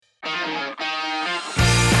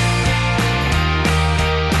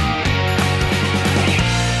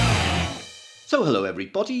So hello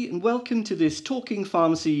everybody and welcome to this Talking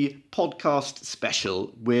Pharmacy podcast special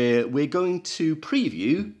where we're going to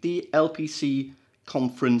preview the LPC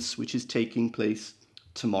conference which is taking place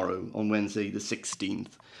tomorrow on Wednesday the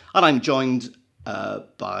 16th. And I'm joined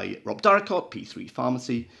by Rob Darracott, P3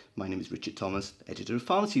 Pharmacy. My name is Richard Thomas, editor of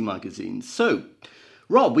Pharmacy Magazine. So,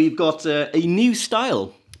 Rob, we've got a new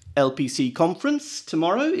style LPC conference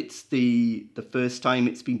tomorrow. It's the first time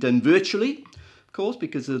it's been done virtually, of course,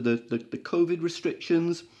 because of the COVID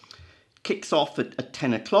restrictions. Kicks off at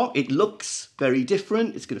 10 o'clock. It looks very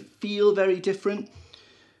different. It's going to feel very different.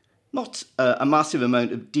 Not a massive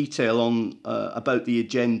amount of detail on about the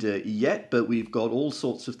agenda yet, but we've got all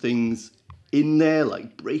sorts of things in there,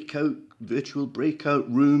 like virtual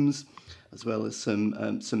breakout rooms, as well as some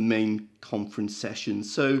main conference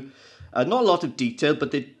sessions. So not a lot of detail,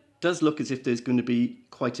 but it does look as if there's going to be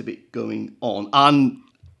quite a bit going on. And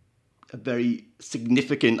a very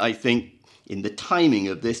significant, I think, in the timing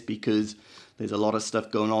of this, because there's a lot of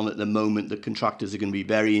stuff going on at the moment that contractors are going to be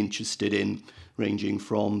very interested in, ranging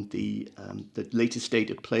from the latest state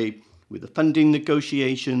of play with the funding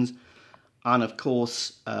negotiations. And of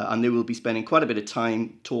course, and they will be spending quite a bit of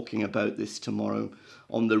time talking about this tomorrow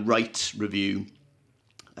on the Wright review.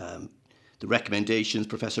 The recommendations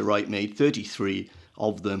Professor Wright made, 33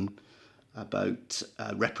 of them, about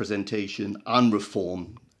representation and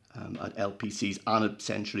reform at LPCs and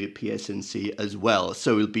essentially at PSNC as well.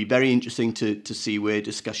 So it'll be very interesting to see where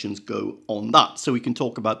discussions go on that. So we can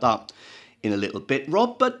talk about that in a little bit,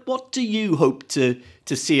 Rob. But what do you hope to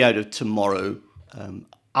see out of tomorrow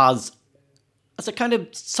as a kind of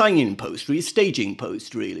sign-in post, really, staging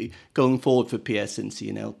post, really, going forward for PSNC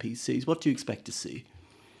and LPCs? What do you expect to see?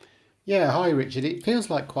 Yeah, hi Richard. It feels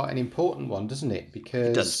like quite an important one, doesn't it?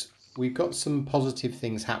 Because It we've got some positive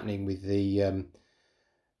things happening with the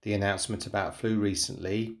announcement about flu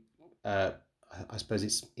recently. I suppose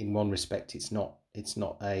it's, in one respect, it's not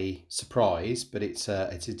a surprise, but it's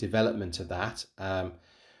a development of that.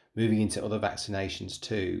 Moving into other vaccinations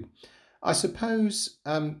too. I suppose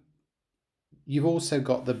you've also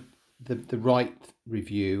got the Wright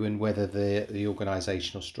review and whether the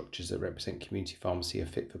organisational structures that represent community pharmacy are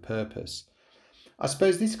fit for purpose. I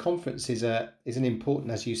suppose this conference is an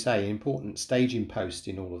important, as you say, important staging post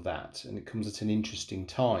in all of that, and it comes at an interesting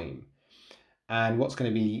time. And what's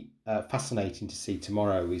going to be fascinating to see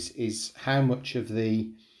tomorrow is how much of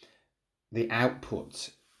the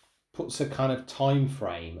output puts a kind of time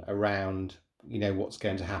frame around what's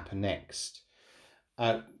going to happen next.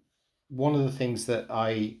 One of the things that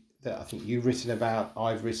I think you've written about,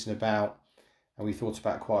 I've written about, and we thought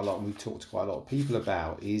about quite a lot, and we've talked to quite a lot of people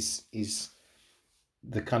about, is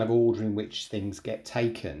the kind of order in which things get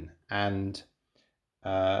taken. And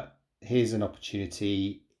here's an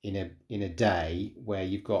opportunity in a day where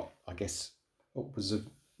you've got, I guess, upwards of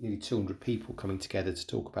nearly 200 people coming together to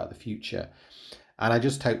talk about the future. And I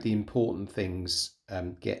just hope the important things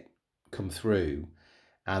come through,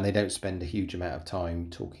 and they don't spend a huge amount of time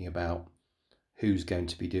talking about who's going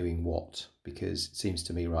to be doing what, because it seems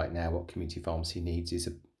to me right now what community pharmacy needs is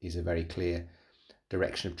a very clear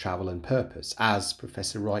direction of travel and purpose, as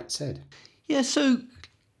Professor Wright said. Yeah, so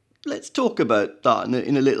let's talk about that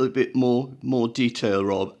in a little bit more detail,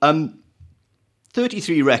 Rob.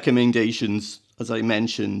 33 recommendations, as I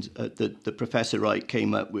mentioned, that Professor Wright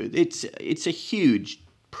came up with. It's a huge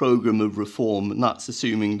programme of reform, and that's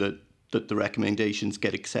assuming that the recommendations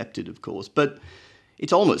get accepted, of course. But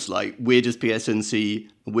it's almost like, where does PSNC,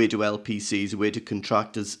 where do LPCs, where do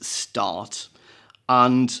contractors start?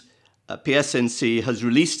 And PSNC has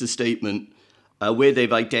released a statement where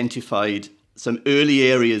they've identified some early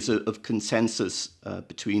areas of consensus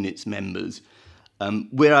between its members,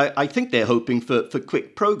 where I think they're hoping for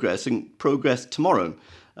quick progress and progress tomorrow.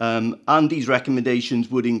 And these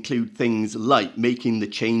recommendations would include things like making the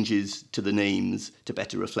changes to the names to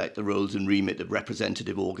better reflect the roles and remit of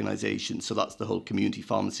representative organisations. So that's the whole Community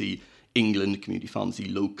Pharmacy England, Community Pharmacy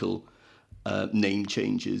Local name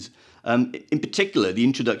changes. In particular, the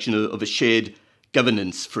introduction of a shared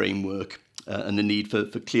governance framework and the need for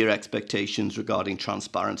clear expectations regarding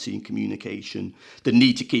transparency and communication, the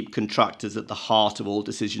need to keep contractors at the heart of all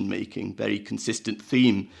decision-making, very consistent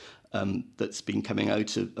theme that's been coming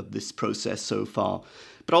out of this process so far,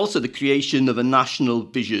 but also the creation of a national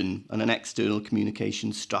vision and an external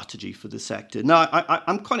communication strategy for the sector. Now,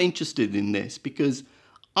 I'm quite interested in this because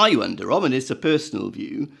I wonder, Rob, and it's a personal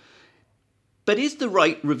view, but is the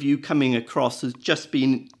Wright review coming across as just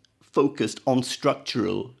being focused on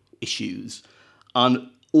structural issues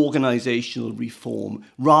and organisational reform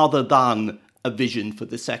rather than a vision for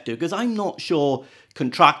the sector? Because I'm not sure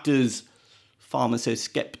contractors pharmacists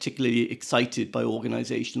get particularly excited by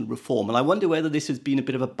organisational reform. And I wonder whether this has been a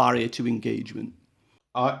bit of a barrier to engagement.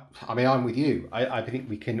 I mean, I'm with you. I think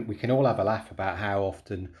we can all have a laugh about how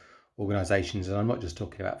often organisations, and I'm not just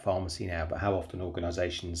talking about pharmacy now, but how often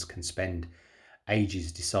organisations can spend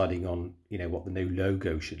ages deciding on, what the new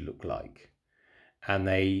logo should look like, and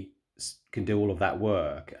they can do all of that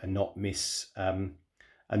work and not miss out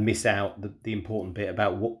the important bit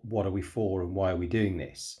about what are we for and why are we doing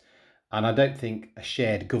this. And I don't think a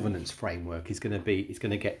shared governance framework is going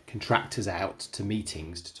to get contractors out to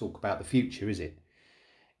meetings to talk about the future, is it?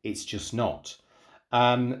 It's just not.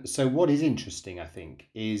 So what is interesting, I think,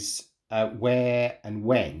 is where and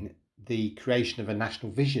when the creation of a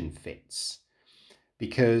national vision fits,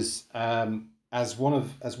 because as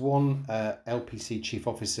one LPC chief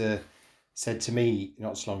officer said to me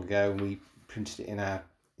not so long ago, and we printed it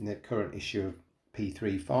in the current issue of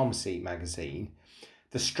P3 Pharmacy magazine,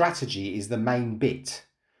 the strategy is the main bit.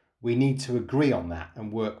 We need to agree on that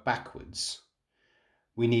and work backwards.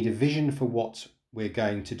 We need a vision for what we're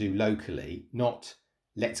going to do locally, not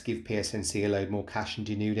let's give PSNC a load more cash and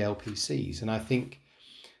denude LPCs. And I think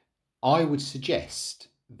I would suggest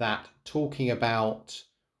that talking about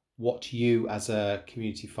what you as a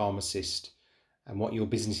community pharmacist and what your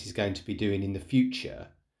business is going to be doing in the future,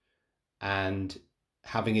 and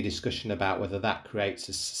having a discussion about whether that creates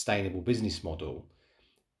a sustainable business model,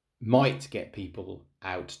 might get people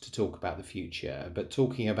out to talk about the future. But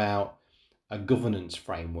talking about a governance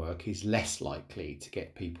framework is less likely to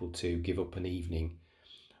get people to give up an evening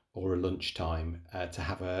or a lunchtime to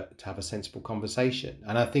have a sensible conversation.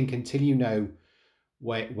 And I think until you know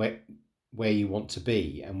where you want to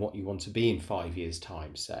be and what you want to be in 5 years'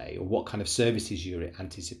 time, say, or what kind of services you're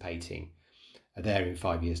anticipating are there in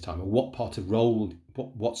 5 years' time, or what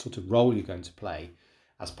sort of role you're going to play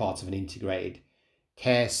as part of an integrated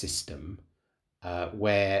care system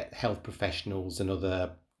where health professionals and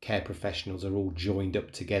other care professionals are all joined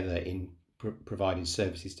up together in providing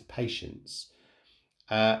services to patients,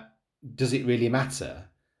 does it really matter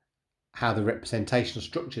how the representational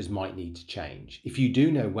structures might need to change? If you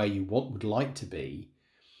do know where you would like to be,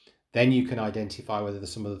 then you can identify whether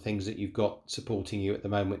some of the things that you've got supporting you at the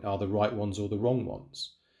moment are the right ones or the wrong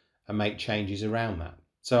ones, and make changes around that.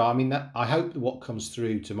 So I mean, I hope that what comes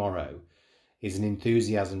through tomorrow is an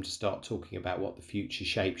enthusiasm to start talking about what the future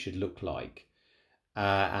shape should look like,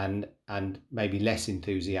 and maybe less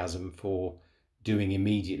enthusiasm for doing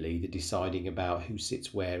immediately the deciding about who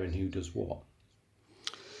sits where and who does what.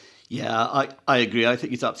 Yeah, I agree. I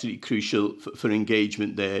think it's absolutely crucial for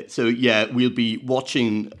engagement there. So yeah, we'll be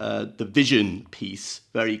watching the vision piece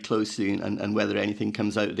very closely, and whether anything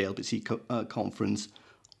comes out of the LPC conference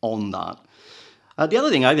on that. The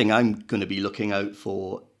other thing I think I'm going to be looking out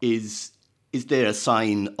for is there a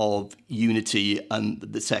sign of unity and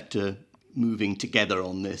the sector moving together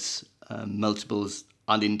on this, multiples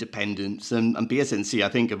and independents. And PSNC, I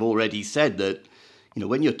think, have already said that,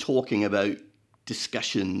 when you're talking about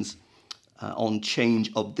discussions on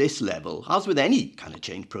change of this level, as with any kind of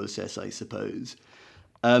change process, I suppose,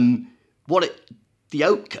 the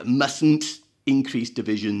outcome mustn't increase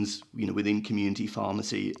divisions, within community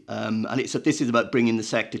pharmacy. And this is about bringing the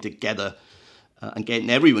sector together and getting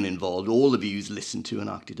everyone involved, all the views listened to and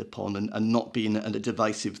acted upon, and not being a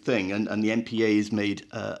divisive thing. And the MPA has made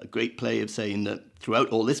a great play of saying that throughout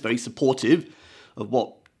all this, very supportive of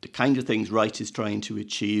what the kind of things Wright is trying to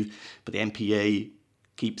achieve. But the MPA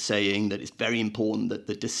keeps saying that it's very important that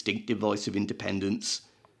the distinctive voice of independence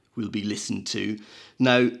will be listened to.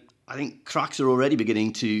 Now, I think cracks are already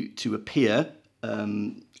beginning to appear.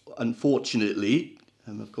 Unfortunately,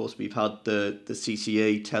 of course, we've had the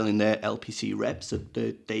CCA telling their LPC reps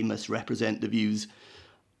that they must represent the views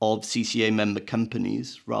of CCA member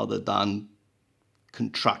companies rather than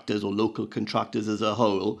contractors or local contractors as a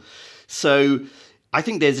whole. So I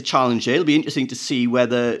think there's a challenge there. It'll be interesting to see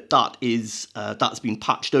whether that's been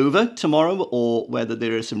patched over tomorrow, or whether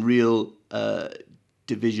there are some real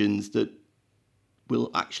divisions that will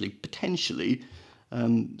actually potentially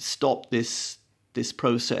stop this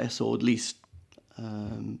process, or at least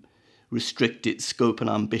restrict its scope and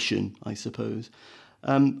ambition, I suppose.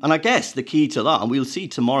 And I guess the key to that, and we'll see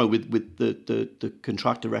tomorrow with the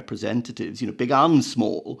contractor representatives, big and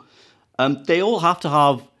small, they all have to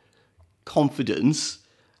have confidence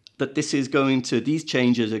that these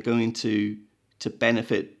changes are going to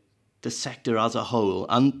benefit the sector as a whole.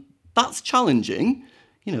 And that's challenging.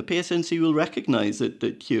 PSNC will recognise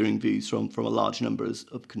that hearing views from a large number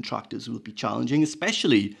of contractors will be challenging,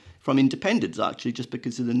 especially from independents, actually, just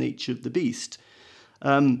because of the nature of the beast.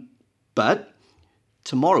 But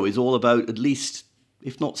tomorrow is all about at least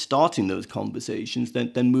if not starting those conversations,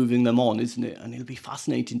 then moving them on, isn't it? And it'll be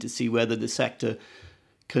fascinating to see whether the sector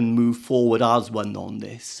can move forward as one on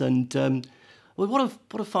this. And well, what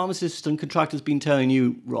have pharmacists and contractors been telling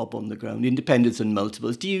you, Rob, on the ground, independents and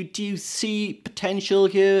multiples? Do you see potential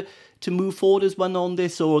here to move forward as one on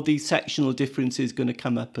this, or are these sectional differences going to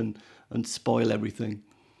come up and spoil everything?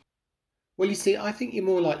 Well, you see, I think you're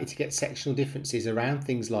more likely to get sectional differences around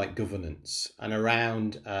things like governance and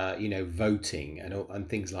around, voting and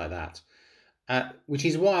things like that. Which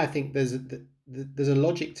is why I think there's a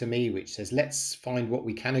logic to me which says let's find what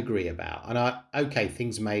we can agree about. And okay,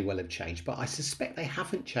 things may well have changed, but I suspect they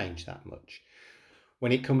haven't changed that much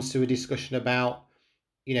when it comes to a discussion about,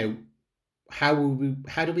 you know, how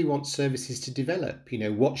do we want services to develop? You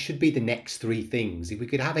know, what should be the next three things? If we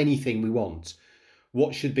could have anything we want,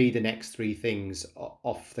 what should be the next three things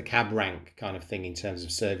off the cab rank kind of thing in terms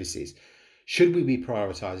of services? Should we be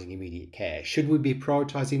prioritising immediate care? Should we be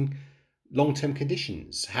prioritising long-term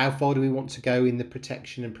conditions? How far do we want to go in the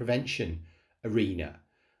protection and prevention arena?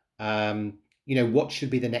 What should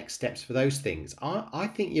be the next steps for those things? I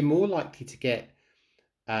think you're more likely to get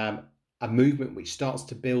a movement which starts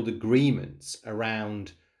to build agreements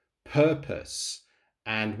around purpose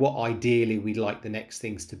and what ideally we'd like the next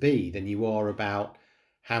things to be than you are about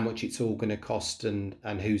how much it's all going to cost and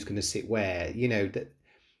who's going to sit where. That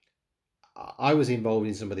I was involved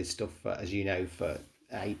in some of this stuff, as you know, for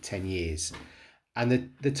 8-10 years,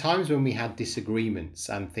 and the times when we had disagreements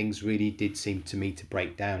and things really did seem to me to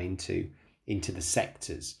break down into the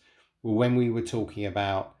sectors were when we were talking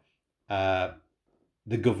about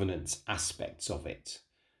the governance aspects of it.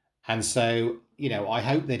 And so, I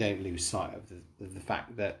hope they don't lose sight of the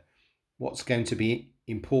fact that what's going to be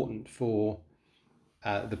important for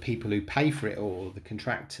the people who pay for it all, the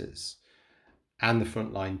contractors and the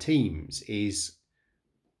frontline teams, is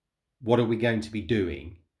what are we going to be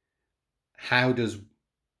doing? How does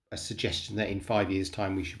a suggestion that in 5 years'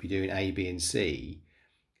 time we should be doing A, B, and C,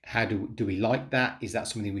 how do we like that? Is that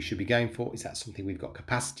something we should be going for? Is that something we've got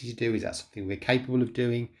capacity to do? Is that something we're capable of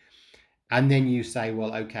doing? And then you say,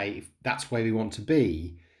 well, okay, if that's where we want to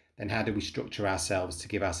be, then how do we structure ourselves to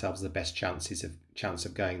give ourselves the best chance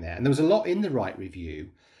of going there? And there was a lot in the Wright Review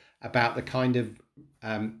about the kind of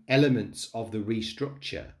elements of the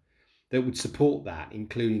restructure that would support that,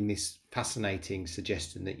 including this fascinating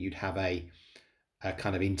suggestion that you'd have a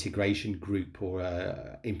kind of integration group or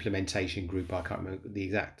a implementation group, I can't remember the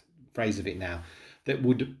exact phrase of it now, that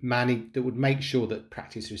would make sure that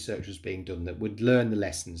practice research was being done, that would learn the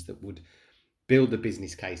lessons, that would build the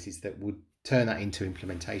business cases, that would turn that into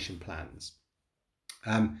implementation plans.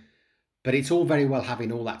 But it's all very well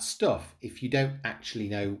having all that stuff if you don't actually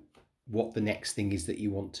know what the next thing is that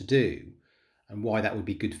you want to do and why that would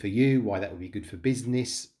be good for you, why that would be good for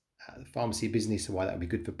business, the pharmacy business, and why that would be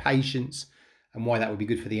good for patients, and why that would be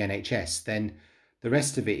good for the NHS. Then the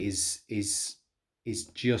rest of it is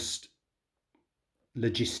just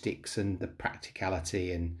logistics and the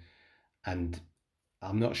practicality, and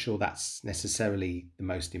I'm not sure that's necessarily the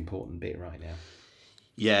most important bit right now.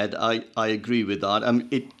 Yeah, I agree with that.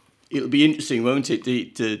 It'll be interesting, won't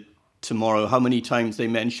it, tomorrow, how many times they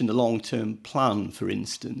mention the long-term plan, for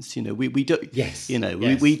instance. We don't. Yes.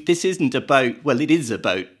 Yes. This isn't about. Well, it is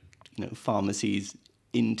about pharmacies'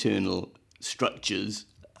 internal structures.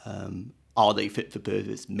 Are they fit for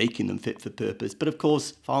purpose? Making them fit for purpose. But of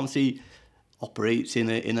course, pharmacy operates in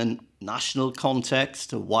a national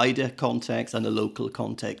context, a wider context, and a local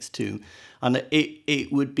context too. And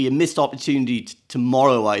it would be a missed opportunity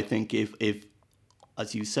tomorrow, I think, if,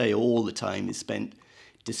 as you say, all the time is spent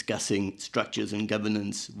discussing structures and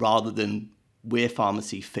governance rather than where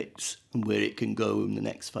pharmacy fits and where it can go in the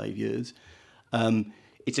next 5 years.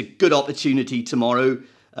 It's a good opportunity tomorrow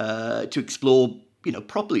to explore,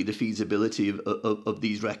 properly the feasibility of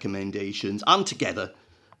these recommendations, and together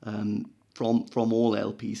from all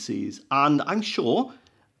LPCs. And I'm sure,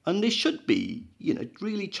 and there should be,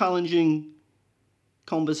 really challenging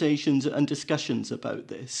conversations and discussions about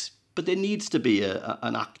this. But there needs to be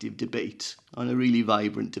an active debate and a really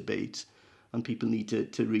vibrant debate, and people need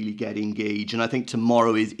to really get engaged. And I think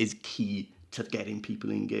tomorrow is key to getting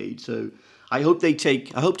people engaged. So I hope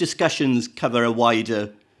discussions cover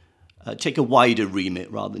take a wider remit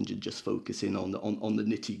rather than just focusing on the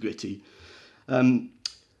nitty gritty. And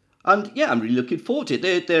yeah, I'm really looking forward to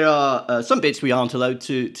it. There are some bits we aren't allowed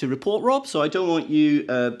to report, Rob. So I don't want you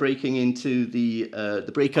breaking into the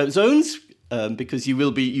breakout zones. Because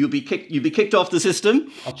you'll be kicked off the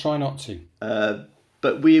system. I'll try not to.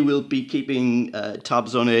 But we will be keeping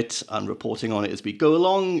tabs on it and reporting on it as we go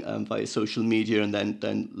along via social media, and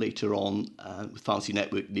then later on with Pharmacy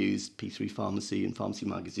Network News, P3 Pharmacy and Pharmacy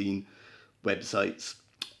Magazine websites.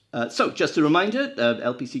 So just a reminder,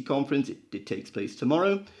 LPC conference, it takes place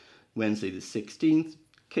tomorrow, Wednesday the 16th,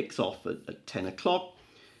 kicks off at 10 o'clock.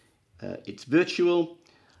 It's virtual,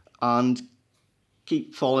 and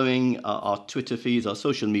keep following our Twitter feeds, our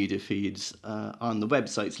social media feeds, and the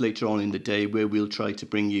websites later on in the day, where we'll try to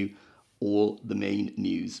bring you all the main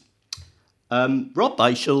news. Rob,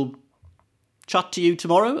 I shall chat to you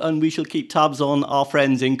tomorrow, and we shall keep tabs on our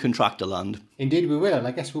friends in Contractor Land. Indeed we will, and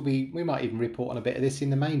I guess we might even report on a bit of this in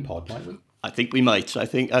the main pod, might we? I think we might. I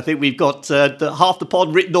think we've got half the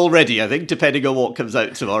pod written already, I think, depending on what comes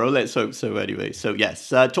out tomorrow. Let's hope so anyway. So yes,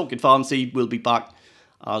 Talking Pharmacy will be back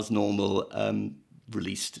as normal,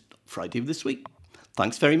 released Friday of this week.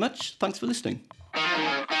 Thanks very much. Thanks for listening.